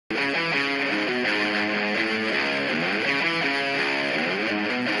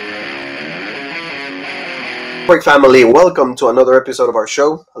quick, family. Welcome to another episode of our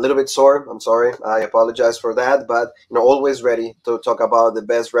show. A little bit sore. I'm sorry. I apologize for that. But, always ready to talk about the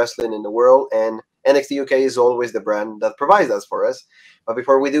best wrestling in the world. And NXT UK is always the brand that provides that for us. But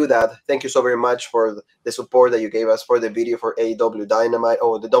before we do that, thank you so very much for the support that you gave us for the video for AEW Dynamite,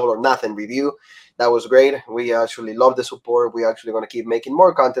 the Double or Nothing review. That was great. We actually love the support. We're actually going to keep making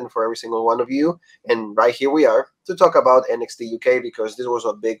more content for every single one of you. And right here we are to talk about NXT UK because this was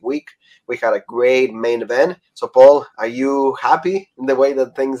a big week. We had a great main event. So, Paul, are you happy in the way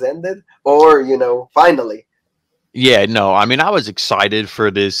that things ended? Or, finally? Yeah, no, I mean, I was excited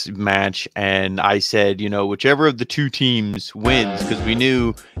for this match, and I said, whichever of the two teams wins, because we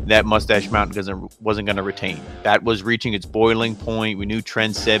knew that Moustache Mountain wasn't going to retain. That was reaching its boiling point. We knew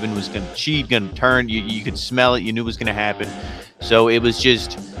Trend 7 was going to cheat, going to turn. You could smell it. You knew it was going to happen. So it was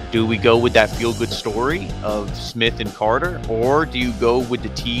just, do we go with that feel-good story of Smith and Carter, or do you go with the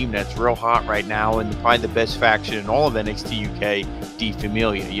team that's real hot right now and probably the best faction in all of NXT UK, the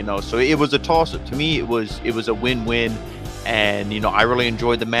Familie, So it was a toss-up. To me, it was a win-win, and, I really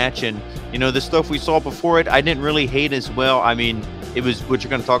enjoyed the match, and, the stuff we saw before it, I didn't really hate as well. I mean, it was, what you're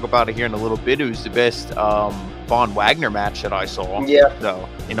going to talk about here in a little bit, it was the best Von Wagner match that I saw. Yeah. So,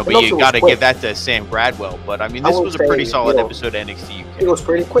 but you got to give that to Sam Gradwell. But, I mean, this was a pretty solid episode of NXT UK. It was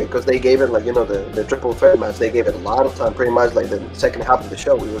pretty quick because they gave it, the triple threat match, they gave it a lot of time, pretty much like the second half of the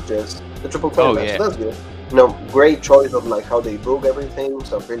show. It was just the triple threat match. Yeah. So that's good. Great choice of how they book everything.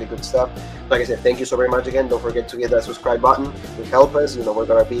 So really good stuff. Like I said, thank you so very much again. Don't forget to hit that subscribe button. It helps us. We're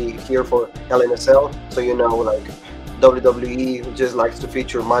going to be here for Hell in a Cell. So, WWE just likes to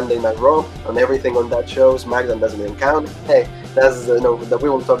feature Monday Night Raw and everything on that show. SmackDown doesn't even count. Hey, that's that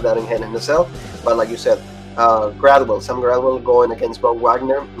we won't talk that in Hell in a Cell. But like you said, Sam Gradwell going against Von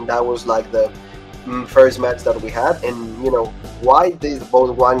Wagner. That was like the first match that we had. And why did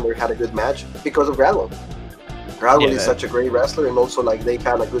Von Wagner had a good match? Because of Gradwell. Gradwell is such a great wrestler, and also they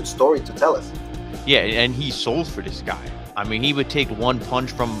had a good story to tell us. Yeah, and he sold for this guy. I mean, he would take one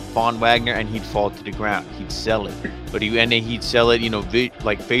punch from Von Wagner and he'd fall to the ground. He'd sell it, but he'd sell it,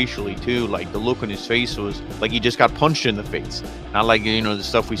 like facially too. Like the look on his face was like he just got punched in the face. Not like the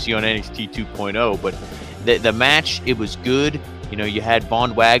stuff we see on NXT 2.0, but the match, it was good. You had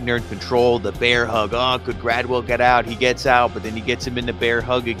Von Wagner in control, the bear hug. Oh, could Gradwell get out? He gets out, but then he gets him in the bear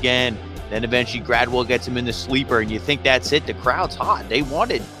hug again. Then eventually Gradwell gets him in the sleeper, and you think that's it. The crowd's hot. They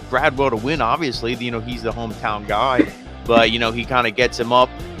wanted Gradwell to win, obviously. He's the hometown guy. But, he kind of gets him up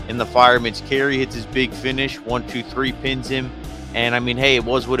in the fireman's carry, hits his big finish, 1, 2, 3, pins him. And, I mean, hey, it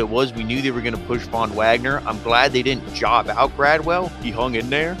was what it was. We knew they were going to push Von Wagner. I'm glad they didn't job out Gradwell. He hung in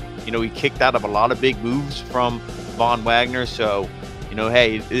there. He kicked out of a lot of big moves from Von Wagner. So,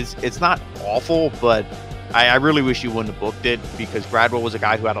 hey, it's not awful, but I really wish you wouldn't have booked it because Gradwell was a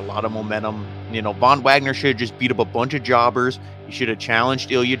guy who had a lot of momentum. Von Wagner should have just beat up a bunch of jobbers. He should have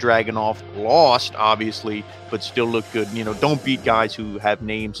challenged Ilya Dragunov, lost, obviously, but still looked good. Don't beat guys who have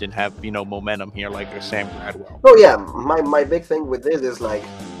names and have, momentum here like Sam Gradwell. Oh, yeah. My big thing with this is,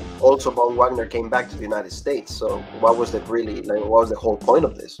 also Von Wagner came back to the United States. So what was what was the whole point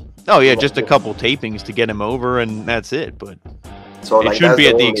of this? Oh, yeah, just a couple tapings to get him over, and that's it. But so, it shouldn't be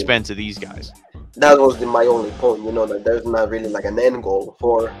at the expense of these guys. That was my only point, that there's not really an end goal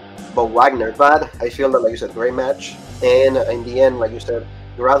for Von Wagner. But I feel that, like you said, great match. And in the end, like you said,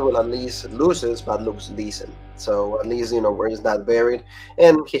 Gradwell at least loses, but looks decent. So at least, where he's not buried.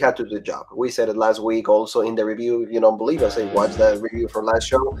 And he had to do the job. We said it last week also in the review. If you don't believe us, watch that review for last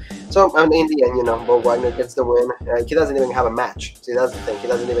show. So in the end, Von Wagner gets the win. He doesn't even have a match. See, that's the thing. He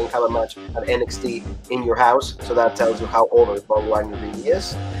doesn't even have a match at NXT in your house. So that tells you how over Von Wagner really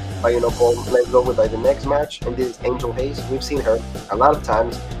is. But, Paul, let's go with the next match. And this is Angel Hayes. We've seen her a lot of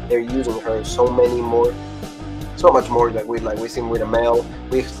times. They're using her so much more we've seen with Amel.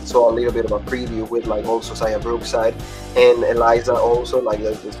 We saw a little bit of a preview with also Saya Brookside and Eliza also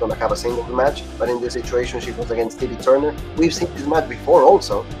it's gonna have a singles match, but in this situation she was against Stevie Turner. We've seen this match before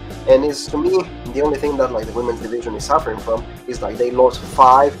also, and it's, to me, the only thing that the women's division is suffering from is they lost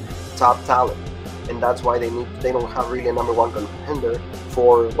 5 top talent, and that's why they don't have really a number 1 contender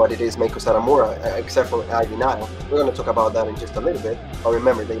for what it is Meiko Satomura, except for Ivy Nile. We're going to talk about that in just a little bit, but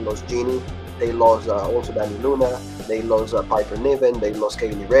remember, they lost Jeannie, they lost also Dani Luna, they lost Piper Niven, they lost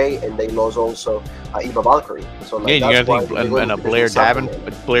Kaylee Ray, and they lost also Eva Valkyrie. So yeah, you gotta think, and Blair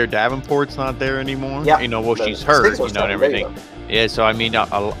Davenport's not there anymore. Yeah, she's hurt, and everything. Yeah, so I mean, a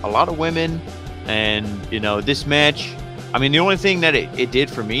lot of women, and this match. I mean, the only thing that it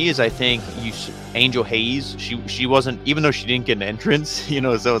did for me is I think Angel Hayes, she wasn't, even though she didn't get an entrance,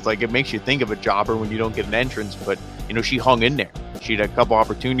 so it's it makes you think of a jobber when you don't get an entrance, but she hung in there. She had a couple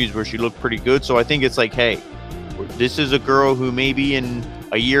opportunities where she looked pretty good. So I think it's hey, forward. This is a girl who maybe in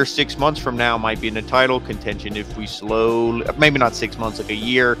a year, 6 months from now might be in a title contention if we slowly, maybe not 6 months, like a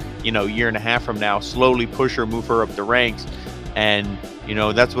year, year and a half from now, slowly push her, move her up the ranks. And,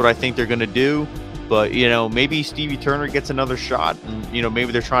 that's what I think they're going to do. But, maybe Stevie Turner gets another shot. And,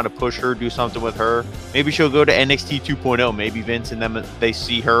 maybe they're trying to push her, do something with her. Maybe she'll go to NXT 2.0. Maybe Vince and them, they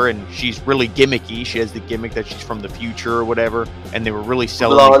see her and she's really gimmicky. She has the gimmick that she's from the future or whatever. And they were really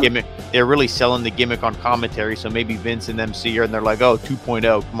selling the gimmick. They're really selling the gimmick on commentary. So maybe Vince and them see her and they're like, oh,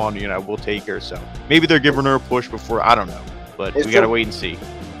 2.0, come on, we'll take her. So maybe they're giving her a push before, I don't know. But we got to wait and see.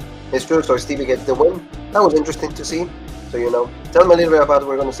 It's true. So Stevie gets the win. That was interesting to see. So, tell me a little bit about what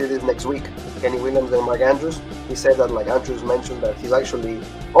we're going to see this next week. Kenny Williams and Mark Andrews. He said that, Andrews mentioned that he's actually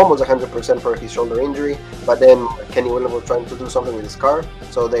almost 100% for his shoulder injury, but then Kenny Williams was trying to do something with his car,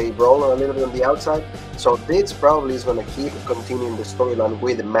 so they roll a little bit on the outside. So this probably is going to keep continuing the storyline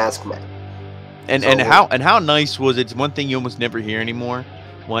with the Masked Man. And how nice was it? It's one thing you almost never hear anymore.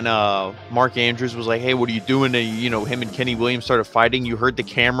 When Mark Andrews was like, hey, what are you doing? Him and Kenny Williams started fighting. You heard the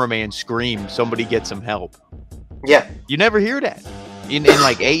cameraman scream, somebody get some help. Yeah. You never hear that. In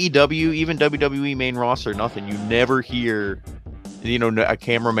like AEW, even WWE main roster, nothing. You never hear, a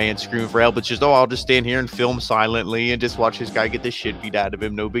cameraman screaming for help. It's just, I'll just stand here and film silently and just watch this guy get the shit beat out of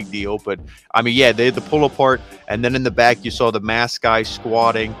him. No big deal. But, yeah, they had the pull apart. And then in the back, you saw the masked guy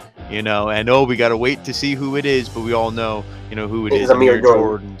squatting, and, we got to wait to see who it is. But we all know, who it is. Amir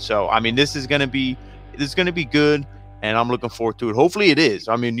Jordan. So, this is going to be good. And I'm looking forward to it. Hopefully it is.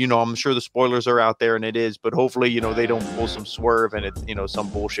 I'm sure the spoilers are out there and it is, but hopefully, they don't pull some swerve and it's,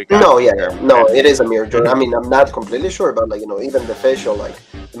 some bullshit guy. No, yeah. No, it is Amir Jordan. I'm not completely sure, but even the facial,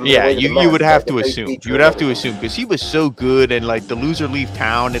 yeah, you would have to assume. You would have to assume because he was so good and the loser leave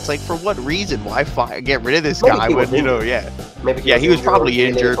town. It's for what reason? Why get rid of this guy when, yeah. Maybe he was probably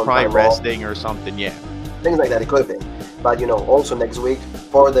injured, probably resting or something, yeah. Things like that, it could have been. But, also next week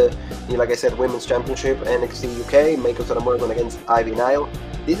for the, like I said, Women's Championship, NXT UK, Meiko Satomura against Ivy Nile.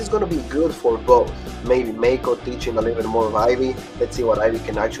 This is going to be good for both. Maybe Meiko teaching a little bit more of Ivy. Let's see what Ivy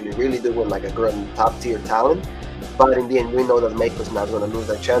can actually really do with a girl top-tier talent. But in the end, we know that Meiko's not going to lose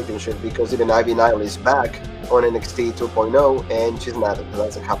that championship because even Ivy Nile is back on NXT 2.0 and she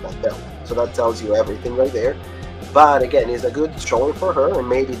doesn't have that belt. So that tells you everything right there. But again, it's a good showing for her, and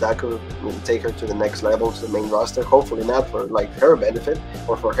maybe that could take her to the next level, to the main roster. Hopefully not for her benefit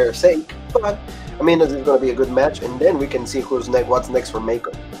or for her sake, but it's going to be a good match, and then we can see what's next for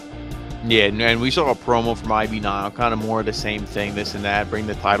Meiko. Yeah, and we saw a promo from Ivy Nile, kind of more of the same thing, this and that, bring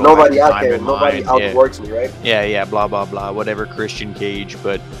the title. Nobody out there, nobody outworks me, right? Yeah, blah blah blah, whatever. Christian Cage,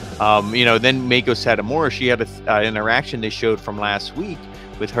 but then Meiko Satomura, she had an interaction they showed from last week.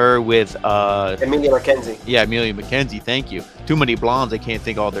 With Emilia McKenzie. Yeah, Emilia McKenzie, thank you. Too many blondes, I can't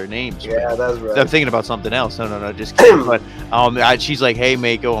think all their names. Yeah, that's right. I'm thinking about something else. No, just kidding. But she's like, hey,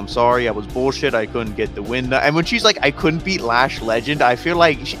 Meiko, I'm sorry, I was bullshit, I couldn't get the win. And when she's like, I couldn't beat Lash Legend, I feel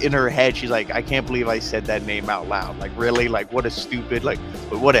like in her head, she's like, I can't believe I said that name out loud. Really? What a stupid, but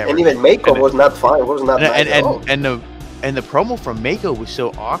whatever. And even Meiko was not fine, was not nice at all. And the promo from Meiko was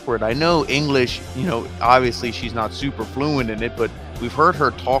so awkward. I know English, obviously she's not super fluent in it, but we've heard her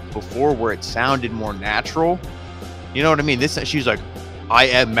talk before where it sounded more natural. You know what I mean? She's like, I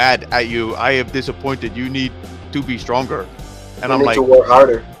am mad at you. I am disappointed. You need to be stronger. And I'm like, to work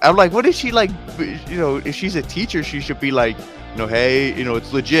harder. I'm like, what is she like? If she's a teacher, she should be like, hey,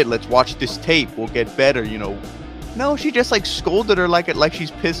 it's legit. Let's watch this tape. We'll get better. No, she just scolded her like she's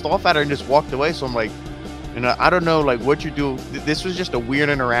pissed off at her and just walked away. So I'm like, I don't know what you do. This was just a weird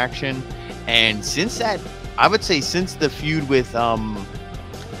interaction. And since that, I would say since the feud with what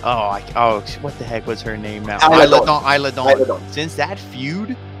the heck was her name now? Isla Dawn. Since that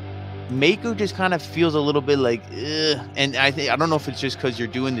feud, Meiko just kind of feels a little bit like, ugh. And I don't know if it's just because you're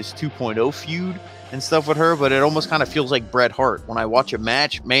doing this 2.0 feud and stuff with her, but it almost kind of feels like Bret Hart. When I watch a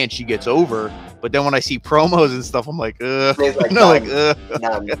match, man, she gets over. But then when I see promos and stuff, I'm like, ugh.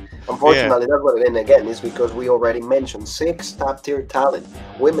 Unfortunately, that's what it is. Again, is because we already mentioned 6 top-tier talent,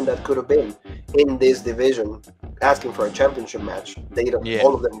 women that could have been in this division asking for a championship match.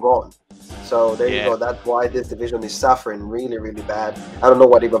 All of them gone. So there you go. That's why this division is suffering really, really bad. I don't know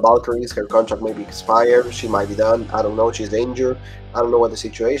what Eva Valkyrie is. Her contract may be expired. She might be done. I don't know. She's injured. I don't know what the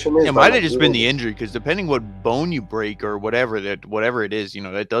situation is. It might have just been the injury, because depending what bone you break or whatever it is,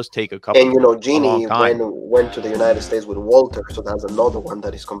 that does take a couple. And Jeannie went to the United States with Walter, so that's another one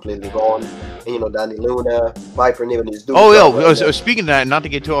that is completely gone. And Danny Luna, Viper, and even his dude. Speaking of that, not to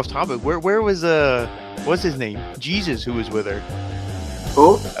get too off topic, where was what's his name? Jesus, who was with her.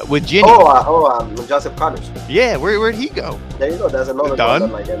 Who? With Ginny. Joseph Connors. Yeah, where'd he go? There you go. That's another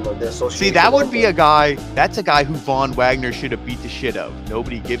Done. one that, like, they're so. See, that would be a guy. That's a guy who Von Wagner should have beat the shit of.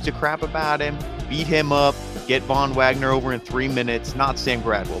 Nobody gives a crap about him. Beat him up. Get Von Wagner over in 3 minutes. Not Sam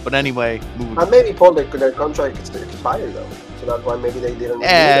Gradwell, but anyway. Moving on. Maybe Paul, their contract expired though, so that's why maybe they didn't.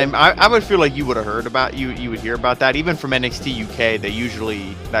 And I would feel like you would have heard about you would hear about that even from NXT UK. They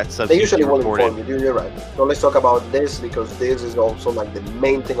usually will inform you. You're right. So let's talk about this because this is also like the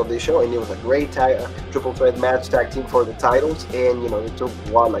main thing of this show, and it was a great triple threat match tag team for the titles, and it took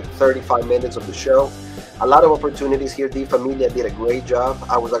like 35 minutes of the show. A lot of opportunities here. The Familia did a great job.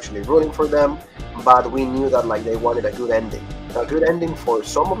 I was actually rooting for them, but we knew that like they wanted a good ending for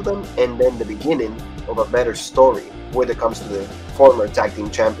some of them, and then the beginning of a better story when it comes to the former tag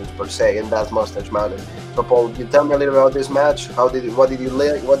team champions per se, and that's Moustache Mountain. So Paul, you tell me a little about this match. What did you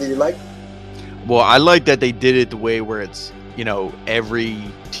like? Well, I like that they did it the way where it's every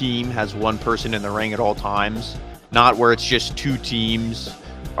team has one person in the ring at all times, not where it's just two teams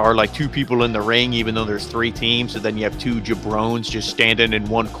or like two people in the ring, even though there's 3 teams. So then you have 2 jabrones just standing in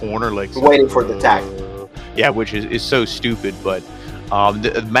one corner, like waiting for the tag. Yeah, which is so stupid. But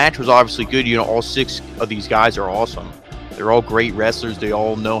the match was obviously good. All 6 of these guys are awesome. They're all great wrestlers. They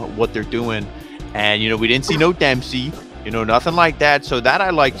all know what they're doing. And, we didn't see no Dempsey, nothing like that. So that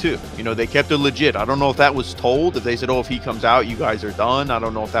I like too. They kept it legit. I don't know if that was told, if they said, oh, if he comes out, you guys are done. I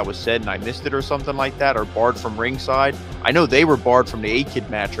don't know if that was said and I missed it or something like that, or barred from ringside. I know they were barred from the A-Kid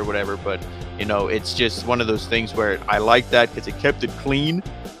match or whatever, but, it's just one of those things where I like that because it kept it clean,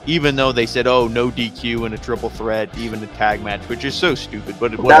 even though they said, oh, no DQ in a triple threat, even a tag match, which is so stupid.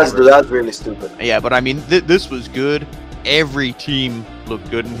 But that's really stupid. Yeah, but I mean, this was good. Every team looked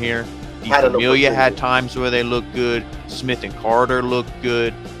good in here. Familia had times where they looked good. Smith and Carter looked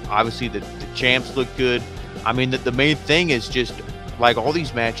good. Obviously, the champs looked good. I mean, the main thing is just like all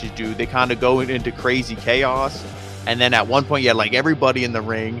these matches do. They kind of go into crazy chaos, and then at one point, like everybody in the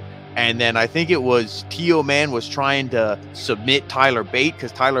ring. And then I think it was Tio Man was trying to submit Tyler Bate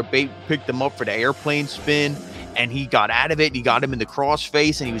because Tyler Bate picked him up for the airplane spin, and he got out of it and he got him in the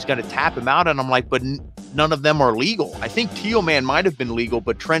crossface and he was going to tap him out. And I'm like, but none of them are legal. I think Tio Man might have been legal,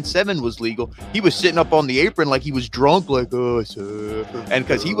 but Trent Seven was legal. He was sitting up on the apron like he was drunk, like, oh, sir. And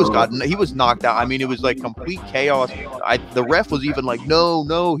because he was knocked out. I mean, it was like complete chaos. The ref was even like,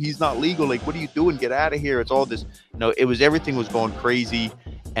 no, he's not legal. Like, what are you doing? Get out of here. It's all this. Everything was going crazy.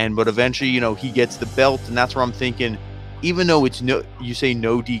 But eventually, he gets the belt, and that's where I'm thinking, even though you say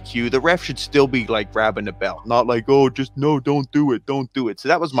no DQ, the ref should still be like grabbing the belt, not like, oh, just no, don't do it. So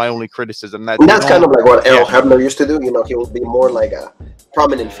that was my only criticism. That's kind of like what Errol Hebner used to do. He will be more like a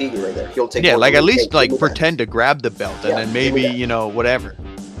prominent figure right there. He'll take like at least like pretend to grab the belt, and then maybe whatever,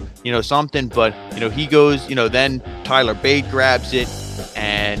 something. But he goes, then Tyler Bate grabs it,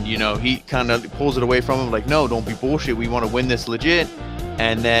 and he kind of pulls it away from him, like, no, don't be bullshit. We want to win this legit.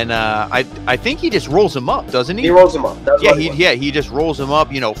 And then I think he just rolls him up, doesn't he? He rolls him up. He just rolls him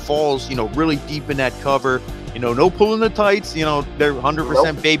up. Falls really deep in that cover. No pulling the tights. They're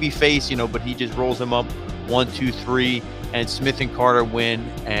 100% baby face. But he just rolls him up. 1, 2, 3, and Smith and Carter win.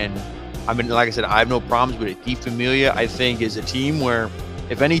 And I mean, like I said, I have no problems with it. The Familia, I think, is a team where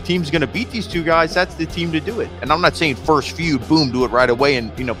if any team's going to beat these 2 guys, that's the team to do it. And I'm not saying first feud, boom, do it right away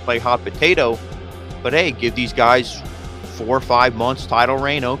and play hot potato. But hey, give these guys 4 or 5 months title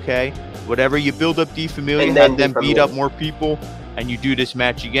reign, okay, whatever. You build up the Familia, have them beat up more people, and you do this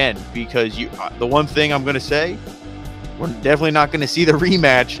match again. Because the one thing I'm going to say, we're definitely not going to see the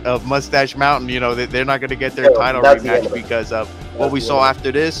rematch of Moustache Mountain. They're not going to get their title rematch because of what we saw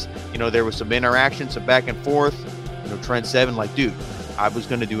after this. There was some interaction, some back and forth. Trent Seven, like, dude, I was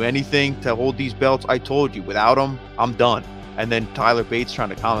going to do anything to hold these belts. I told you, without them, I'm done. And then Tyler Bates trying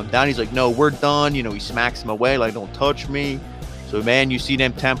to calm him down. He's like, no, we're done. He smacks him away, like, don't touch me. So, man, you see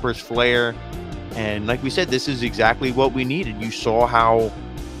them tempers flare. And like we said, this is exactly what we needed. You saw how,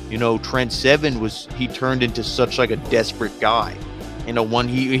 Trent Seven he turned into such like a desperate guy. When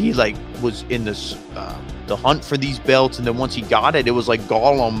he like was in this, the hunt for these belts. And then once he got it, it was like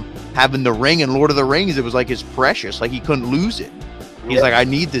Gollum having the ring in Lord of the Rings. It was like his precious, like he couldn't lose it. He's like, I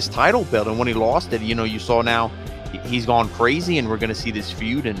need this title belt. And when he lost it, you saw now, he's gone crazy, and we're going to see this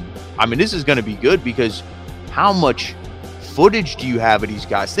feud. And I mean, this is going to be good because how much footage do you have of these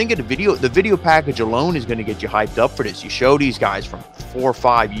guys? Think of the video package alone is going to get you hyped up for this. You show these guys from 4 or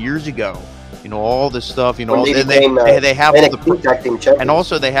 5 years ago, all this stuff, they have all the, and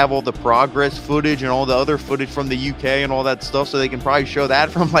also they have all the progress footage and all the other footage from the UK and all that stuff. So they can probably show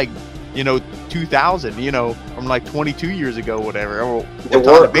that from like you know, 2000, you know, from like 22 years ago, whatever. Or The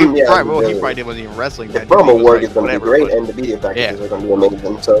what work, time. yeah, Well, he probably wasn't even wrestling the then. He promo was, work like, is going to be whatever, great, but- and the video packages are going to be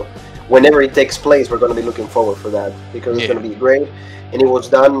amazing. So whenever it takes place, we're going to be looking forward for that because it's Yeah. going to be great, and it was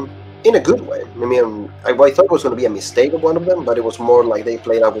done in a good way. I mean, I thought it was going to be a mistake of one of them, but it was more like they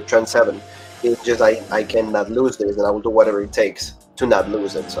played out with Trent Seven. It's just I cannot lose this, and I will do whatever it takes to not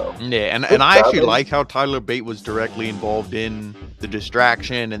lose it. So Yeah, and Good I job, actually man. like how Tyler Bate was directly involved in the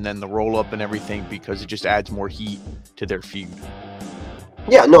distraction and then the roll up and everything because it just adds more heat to their feud.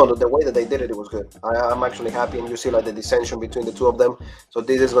 yeah, no, the way that they did it, it was good. I'm actually happy, and you see like the dissension between the two of them. So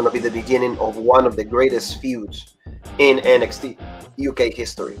this is going to be the beginning of one of the greatest feuds in NXT UK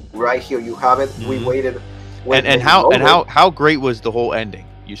history. Right here, you have it. We Mhm. waited. And how great was the whole ending?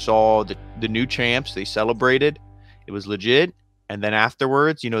 You saw the new champs, they celebrated, it was legit, and then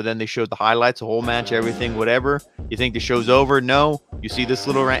afterwards, you know, then they showed the highlights, the whole match, everything, whatever. You think the show's over? No. You see this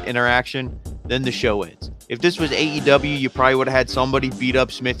little interaction, then the show ends. If this was AEW, you probably would have had somebody beat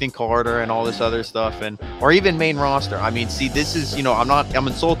up Smith and Carter and all this other stuff, and or even main roster. I mean, see, this is, you know, I'm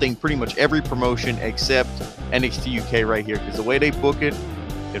insulting pretty much every promotion except NXT UK right here because the way they book it,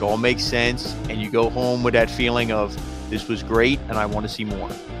 it all makes sense, and you go home with that feeling of this was great, and I want to see more.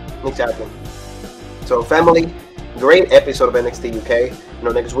 Exactly. So, family, great episode of NXT UK. You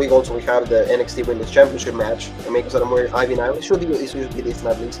know, next week also we have the NXT Women's Championship match. It makes it more Ivy Nile. It should be this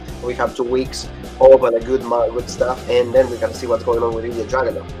at least. We have 2 weeks of good stuff, and then we gotta see what's going on with Ilya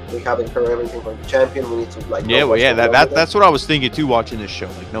Dragunov. We haven't heard everything from the champion. We need to like. Yeah, well, yeah, that's what I was thinking too. Watching this show,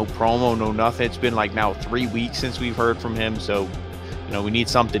 like no promo, no nothing. It's been like now 3 weeks since we've heard from him, so. You know, we need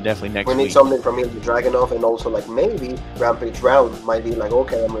something definitely next week. We need something from Ilya Dragunov, and also like maybe Rampage Round might be like,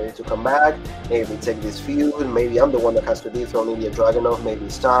 okay, I'm ready to come back. Maybe take this feud. Maybe I'm the one that has to dethrone Ilya Dragunov. Maybe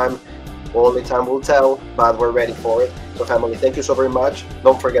it's time. Only time will tell, but we're ready for it. So, family, thank you so very much.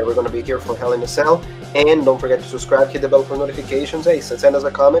 Don't forget, we're going to be here for Hell in a Cell, and don't forget to subscribe, hit the bell for notifications. Hey, send us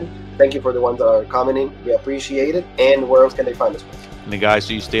a comment. Thank you for the ones that are commenting. We appreciate it. And where else can they find us? And the guys,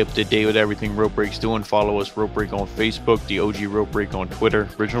 so you stay up to date with everything Rope Break's doing, follow us, Rope Break on Facebook, the OG Rope Break on Twitter,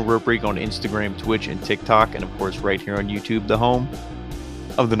 Original Rope Break on Instagram, Twitch, and TikTok, and of course right here on YouTube, the home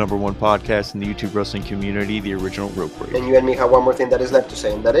of the #1 podcast in the YouTube wrestling community, the Original Rope Break. And you and me have one more thing that is left to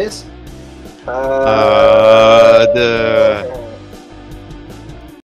say, and that is... The